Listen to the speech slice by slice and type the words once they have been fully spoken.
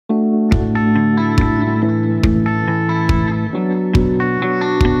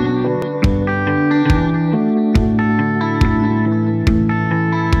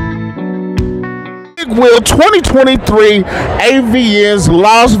Wheel 2023 AVNs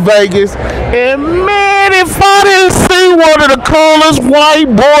Las Vegas. And man, if I didn't see one of the coolest white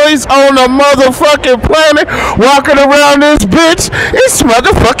boys on the motherfucking planet walking around this bitch, it's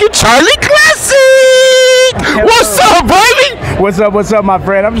motherfucking Charlie Classic. What's up, baby? What's up, my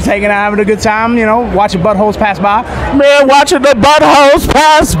friend? I'm just hanging out, having a good time, you know, watching buttholes pass by. Man, watching the buttholes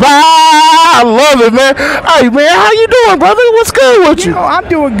pass by. I love it, man. Hey, man, how you doing, brother? What's good with you? You know, I'm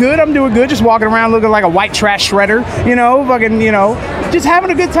doing good. Just walking around looking like a white trash shredder, you know, fucking, you know, just having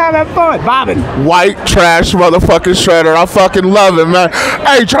a good time, having fun, bobbing. White trash motherfucking shredder. I fucking love it, man.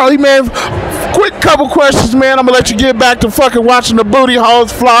 Hey, Charlie, man, quick couple questions, man. I'm gonna let you get back to fucking watching the booty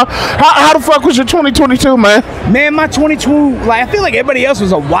holes fly. How the fuck was your 2022, man? Man, my 22, like, I feel like everybody else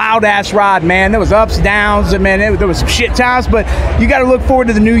was a wild ass ride, man. There was ups, downs, and man, there was some shit times, but you got to look forward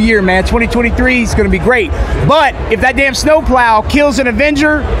to the new year, man. 2023 is gonna be great. But if that damn snowplow kills an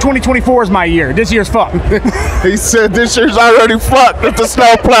Avenger, 2024 is my year. This year's fucked. He said this year's already fucked if the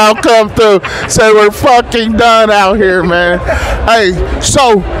snowplow come through. So we're fucking done out here, man. Hey,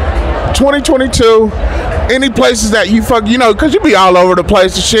 so 2022, any places that you fuck, you know, because you be all over the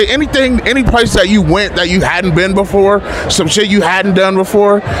place and shit. Any place that you went that you hadn't been before, some shit you hadn't done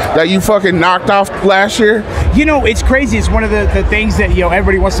before that you fucking knocked off last year? You know, it's crazy. It's one of the things that, you know,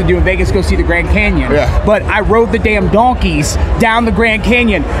 everybody wants to do in Vegas, go see the Grand Canyon. Yeah. But I rode the damn donkeys down the Grand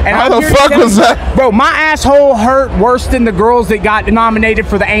Canyon. And how the fuck was that? Bro, my asshole hurt worse than the girls that got nominated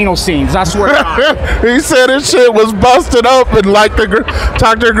for the anal scenes. I swear to God. He said his shit was busted open like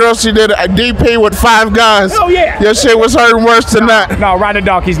talked to a girl, she did a DP with 5 guys. Oh, yeah. Your shit was hurting worse than that. No, riding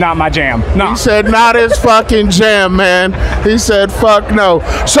donkey's not my jam. No. He said not his fucking jam, man. He said fuck no.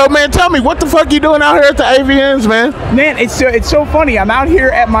 So, man, tell me, what the fuck you doing out here at the AVNs, man? Man, it's so funny. I'm out here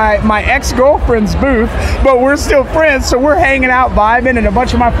at my ex-girlfriend's booth, but we're still friends, so we're hanging out, vibing, and a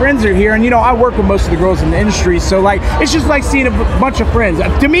bunch of my friends are here. And, you know, I work with most of the girls in the industry, so, like, it's just like seeing a bunch of friends.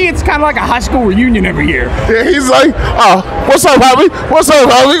 To me, it's kind of like a high school reunion every year. Yeah, he's like, oh, what's up, homie? What's up,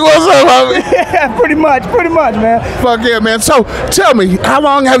 homie? What's up, homie? Yeah, pretty much, man. Fuck yeah, man. So, tell me, how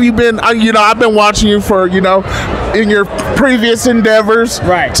long have you been, you know, I've been watching you for, you know, in your previous endeavors,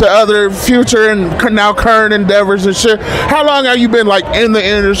 right, to other future and now current endeavors and shit. How long have you been, like, in the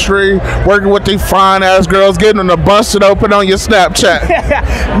industry, working with these fine-ass girls, getting them to bust it open on your Snapchat?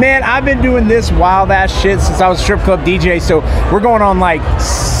 Man, I've been doing this wild-ass shit since I was a strip club DJ, so we're going on, like,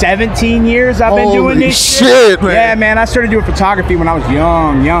 17 years I've been doing this shit, man. Yeah, man, I started doing photography when I was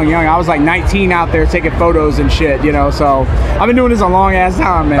young. I was like 19 out there taking photos and shit, you know, so I've been doing this a long-ass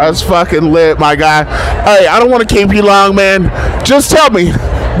time, man. That's fucking lit, my guy. Hey, I don't want to keep you long, man. Just tell me,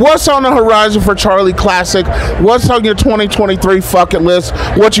 what's on the horizon for Charlie Classic? What's on your 2023 fucking list?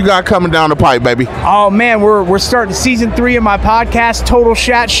 What you got coming down the pipe, baby? Oh, man, we're starting season 3 of my podcast, Total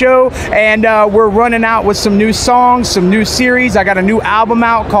Shat Show, and we're running out with some new songs, some new series. I got a new album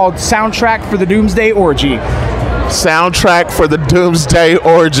out called Soundtrack for the Doomsday Orgy. Soundtrack for the Doomsday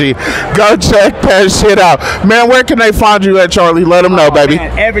Orgy. Go check that shit out. Man, where can they find you at, Charlie? Let them know, baby.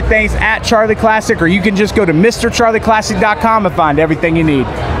 Man, everything's at Charlie Classic, or you can just go to MrCharlieClassic.com and find everything you need.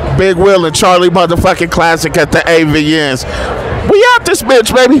 Big Will and Charlie motherfucking Classic at the AVNs. We out this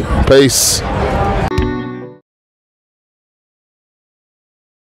bitch, baby. Peace.